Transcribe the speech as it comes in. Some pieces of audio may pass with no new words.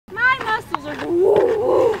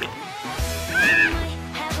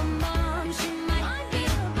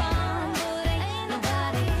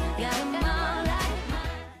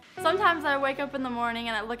wake up in the morning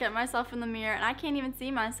and I look at myself in the mirror and I can't even see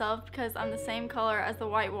myself because I'm the same color as the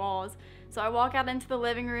white walls. So I walk out into the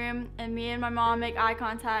living room and me and my mom make eye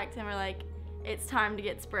contact and we're like, it's time to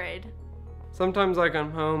get sprayed. Sometimes I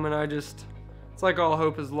come home and it's like all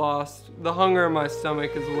hope is lost. The hunger in my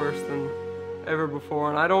stomach is worse than ever before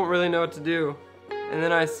and I don't really know what to do. And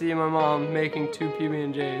then I see my mom making 2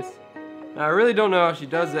 PB&Js. And I really don't know how she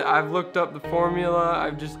does it. I've looked up the formula,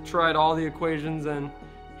 I've just tried all the equations, and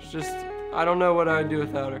it's just, I don't know what I'd do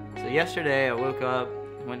without her. So yesterday I woke up,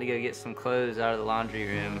 went to go get some clothes out of the laundry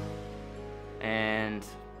room, and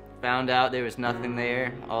found out there was nothing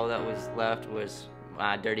there. All that was left was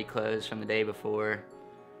my dirty clothes from the day before.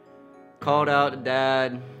 Called out to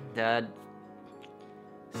Dad. Dad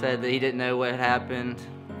said that he didn't know what had happened.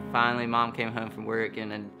 Finally, Mom came home from work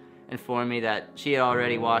and informed me that she had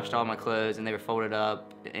already washed all my clothes and they were folded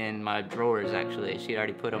up in my drawers. Actually, she had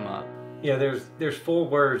already put them up. Yeah, there's 4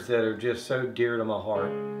 words that are just so dear to my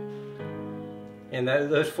heart, and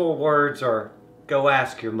those 4 words are, go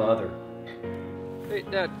ask your mother. Hey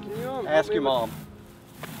Dad, can you ask your mom.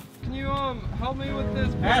 Can you help me with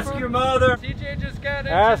this paper? Ask your mother. TJ just got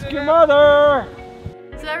into Ask your mother.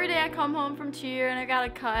 So every day I come home from cheer and I got a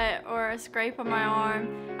cut or a scrape on my arm.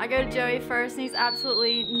 I go to Joey first and he's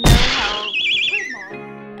absolutely no help. Where's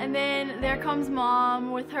Mom? And then there comes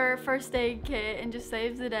Mom with her first aid kit and just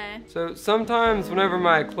saves the day. So sometimes whenever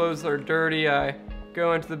my clothes are dirty, I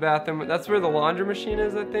go into the bathroom. That's where the laundry machine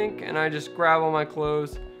is, I think, and I just grab all my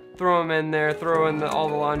clothes, throw them in there, throw in all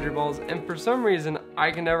the laundry balls, and for some reason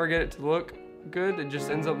I can never get it to look good. It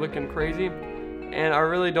just ends up looking crazy. And I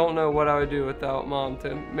really don't know what I would do without Mom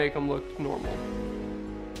to make them look normal.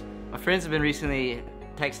 My friends have been recently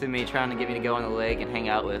texting me trying to get me to go on the lake and hang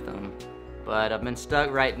out with them. But I've been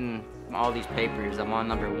stuck writing all these papers. I'm on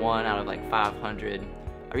number 1 out of like 500.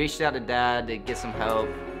 I reached out to Dad to get some help,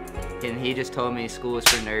 and he just told me school is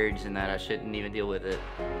for nerds and that I shouldn't even deal with it.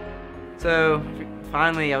 So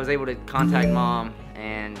finally I was able to contact Mom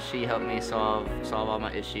and she helped me solve all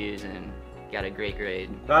my issues and got a great grade.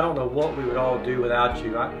 I don't know what we would all do without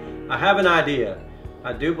you. I have an idea.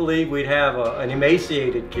 I do believe we'd have an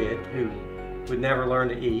emaciated kid who would never learn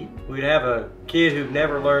to eat. We'd have a kid who'd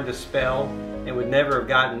never learned to spell and would never have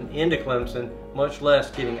gotten into Clemson, much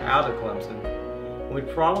less getting out of Clemson. We'd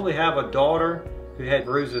probably have a daughter who had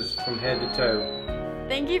bruises from head to toe.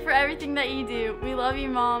 Thank you for everything that you do. We love you,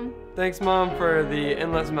 Mom. Thanks, Mom, for the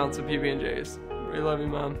endless amounts of PB&Js. We love you,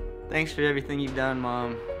 Mom. Thanks for everything you've done,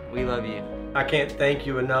 Mom. We love you. I can't thank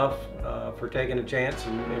you enough for taking a chance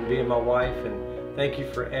and being my wife, and thank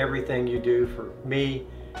you for everything you do for me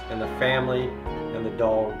and the family and the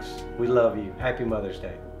dogs. We love you. Happy Mother's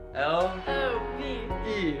Day.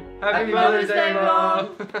 L-O-V-E. Happy Mother's Day,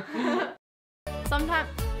 Mom. Sometimes,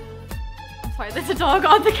 I'm sorry, there's a dog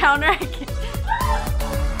on the counter. I can't.